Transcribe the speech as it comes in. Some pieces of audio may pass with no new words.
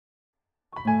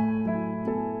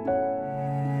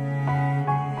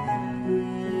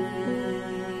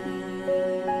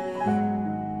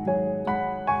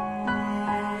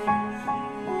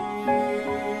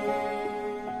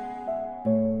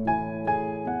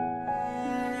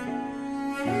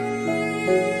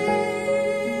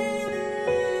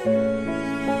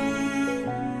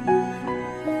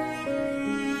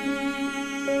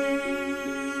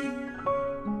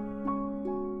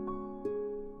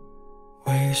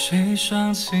水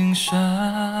上青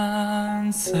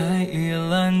山，采一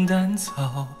篮丹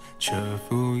草，蛰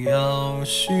伏要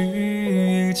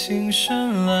须情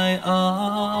深来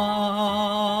熬。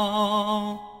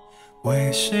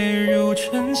为谁入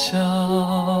尘嚣？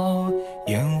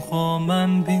烟火满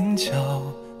鬓角，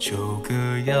旧歌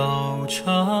谣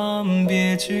唱，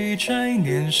别举摘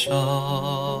年少。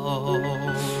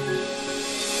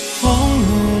风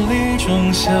如里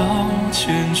中晓，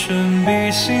前尘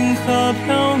比星河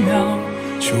缥缈。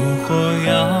烛火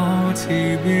遥，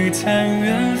提笔谈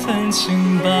缘分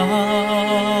情薄。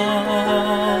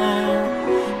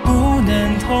不能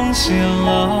同偕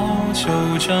老，就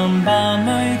将把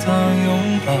脉当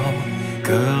拥抱。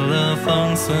隔了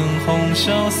方寸红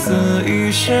绡，似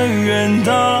一生缘道。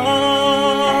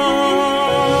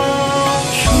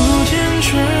初见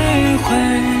只一回，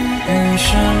余生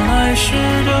来世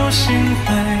都幸会。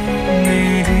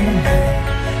你的美，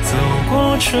走过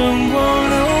春光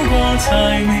流过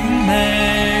才明媚。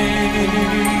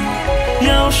要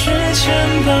是千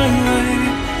百味，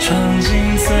尝尽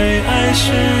最爱是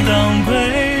当归。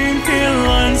别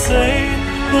乱醉，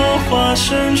落花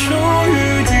深处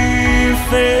雨滴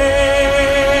飞。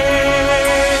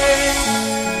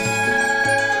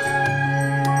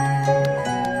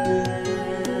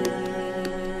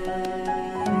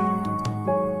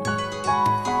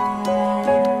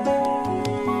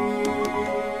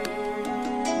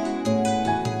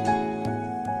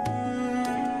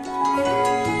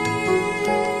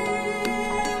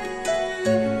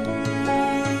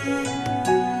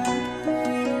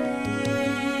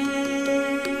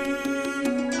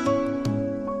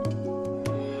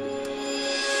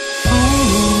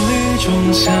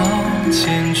中晓，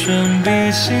前尘比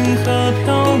星河缥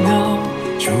缈。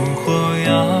烛火遥，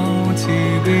提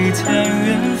笔谈缘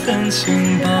分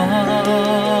情薄。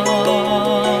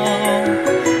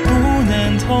不能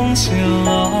同偕老，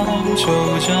就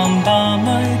将把脉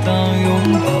当拥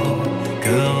抱。隔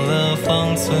了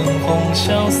方寸红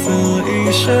绡，似一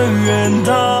生缘道。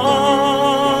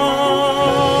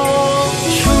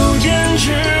初见只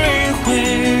一回，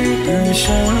余生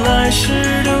来世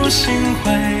都幸会。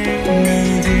你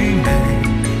的美，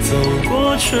走过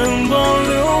春光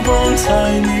流光才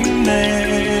明媚。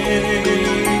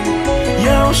要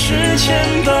是千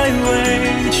百味，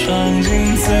尝尽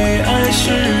最爱是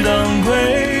当归。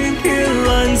别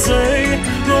乱醉，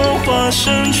落花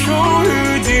深处雨